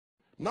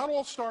Not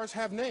all stars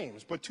have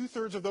names, but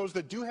 2/3 of those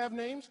that do have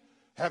names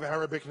have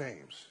Arabic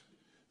names.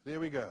 There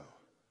we go.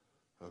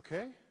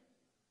 Okay?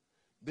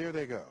 There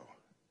they go.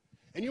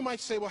 And you might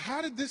say, well,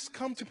 how did this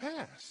come to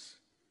pass?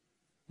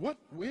 Where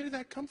did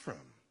that come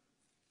from?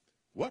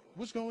 What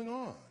was going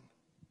on?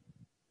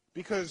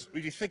 Because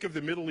when you think of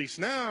the Middle East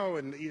now,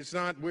 and it's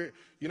not where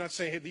you're not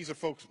saying, hey, these are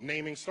folks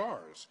naming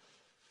stars.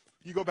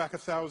 You go back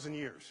 1,000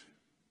 years,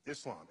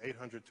 Islam,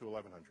 800 to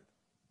 1100.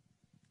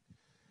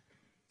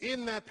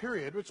 In that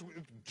period, which is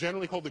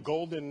generally called the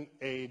golden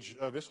age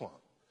of Islam,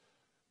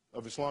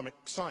 of Islamic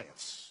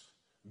science,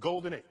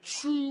 golden age,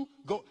 true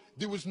gold.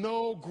 There was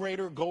no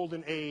greater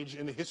golden age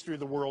in the history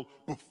of the world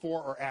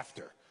before or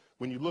after.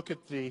 When you look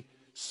at the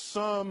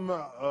sum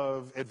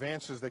of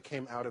advances that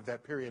came out of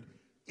that period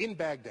in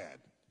Baghdad,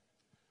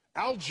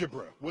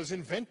 algebra was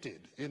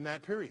invented in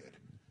that period.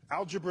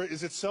 Algebra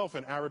is itself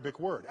an Arabic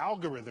word.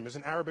 Algorithm is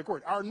an Arabic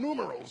word. Our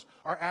numerals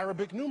are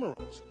Arabic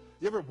numerals.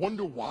 You ever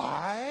wonder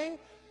why?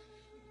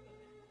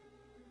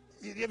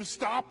 You ever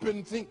stop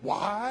and think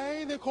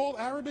why they're called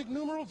Arabic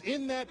numerals?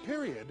 In that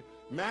period,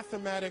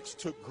 mathematics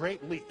took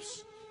great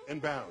leaps and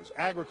bounds.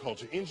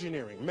 Agriculture,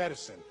 engineering,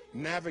 medicine,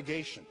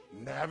 navigation.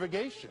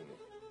 Navigation.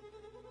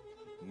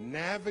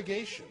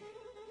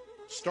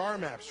 Star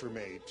maps were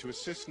made to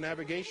assist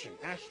navigation.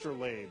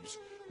 Astrolabes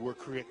were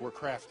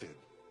crafted.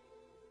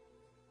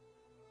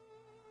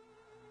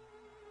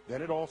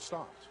 Then it all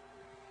stopped.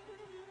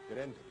 It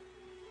ended.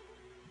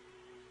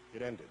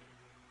 It ended.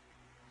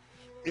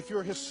 If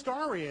you're a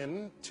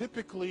historian,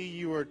 typically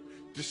you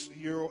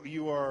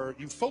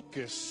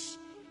focus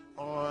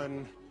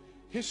on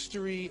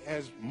history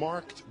as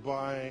marked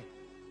by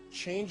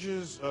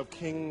changes of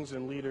kings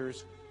and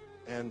leaders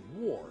and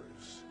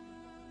wars.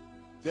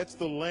 That's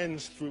the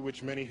lens through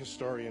which many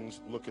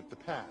historians look at the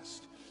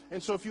past.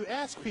 And so if you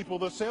ask people,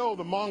 they'll say, oh,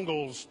 the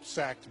Mongols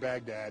sacked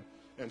Baghdad,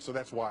 and so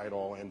that's why it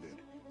all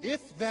ended.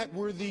 If that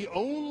were the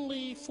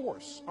only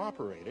force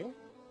operating,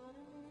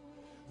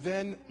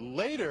 then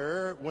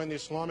later, when the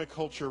Islamic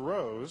culture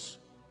rose,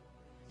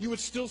 you would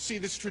still see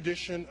this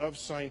tradition of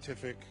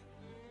scientific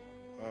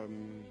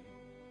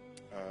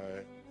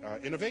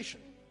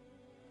innovation.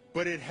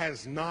 But it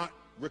has not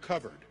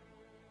recovered.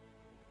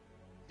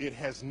 It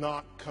has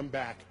not come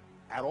back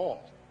at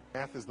all.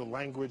 Math is the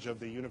language of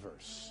the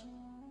universe.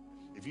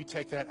 If you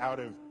take that out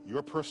of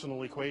your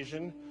personal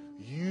equation,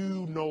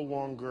 you no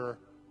longer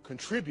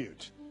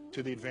contribute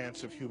to the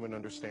advance of human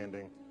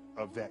understanding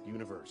of that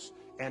universe.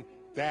 And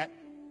that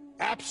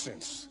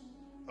absence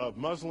of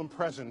Muslim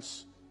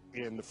presence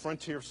in the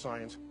frontier of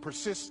science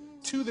persists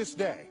to this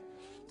day.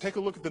 Take a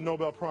look at the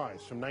Nobel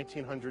Prize from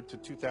 1900 to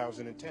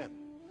 2010.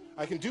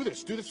 I can do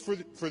this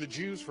for the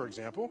Jews, for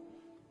example.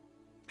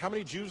 How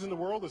many Jews in the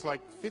world? There's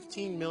like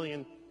 15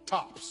 million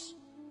tops.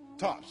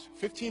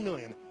 15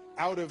 million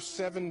out of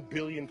 7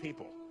 billion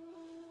people.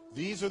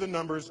 These are the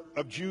numbers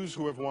of Jews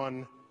who have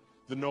won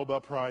the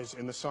Nobel Prize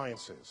in the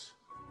sciences.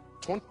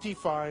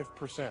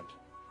 25%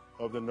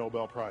 of the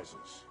Nobel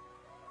Prizes.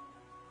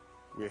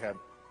 We have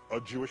a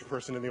Jewish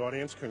person in the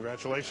audience.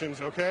 Congratulations.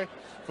 Okay,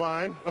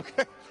 fine.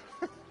 Okay.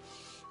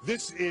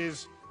 This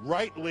is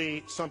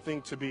rightly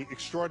something to be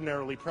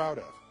extraordinarily proud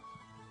of.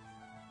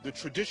 The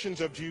traditions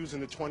of Jews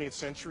in the 20th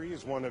century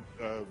is one of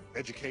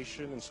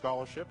education and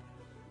scholarship.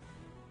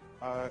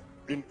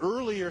 In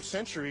earlier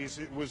centuries,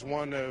 it was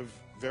one of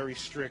very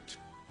strict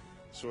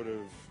sort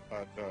of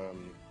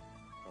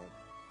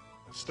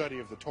study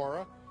of the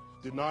Torah.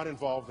 Did not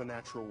involve the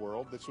natural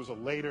world. This was a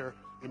later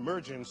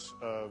emergence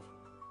of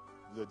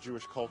the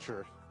Jewish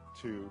culture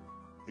to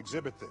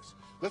exhibit this.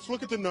 Let's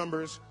look at the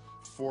numbers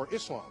for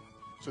Islam.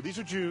 So these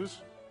are Jews.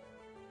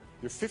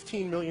 There are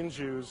 15 million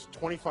Jews,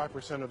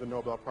 25% of the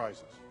Nobel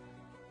Prizes.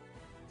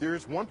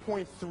 There's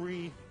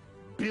 1.3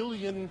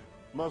 billion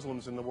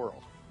Muslims in the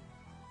world.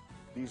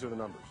 These are the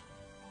numbers.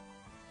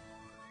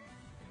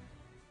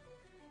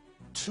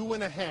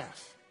 2.5.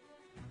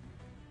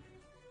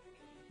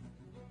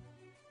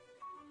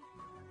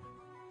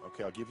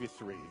 Okay, I'll give you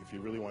 3 if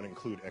you really want to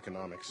include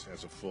economics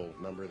as a full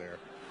number there.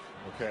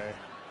 Okay?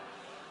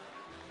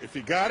 If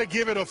you got to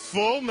give it a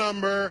full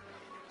number,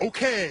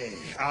 okay,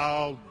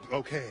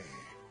 okay.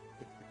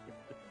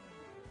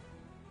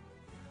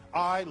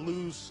 I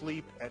lose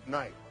sleep at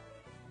night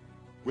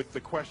with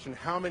the question,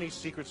 how many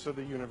secrets of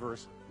the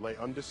universe lay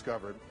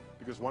undiscovered?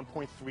 Because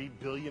 1.3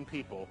 billion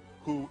people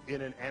who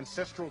in an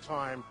ancestral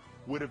time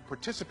would have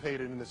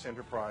participated in this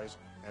enterprise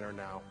and are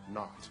now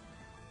not.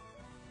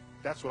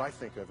 That's what I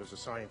think of as a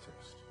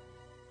scientist.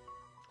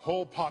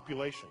 Whole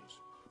populations.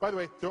 By the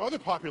way, there are other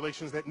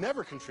populations that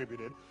never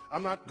contributed.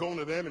 I'm not going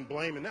to them and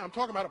blaming them. I'm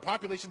talking about a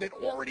population that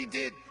already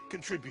did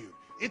contribute.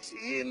 It's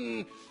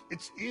in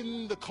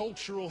the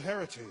cultural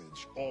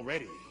heritage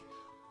already.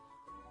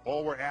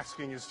 All we're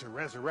asking is to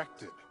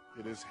resurrect it.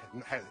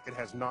 It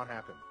has not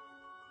happened.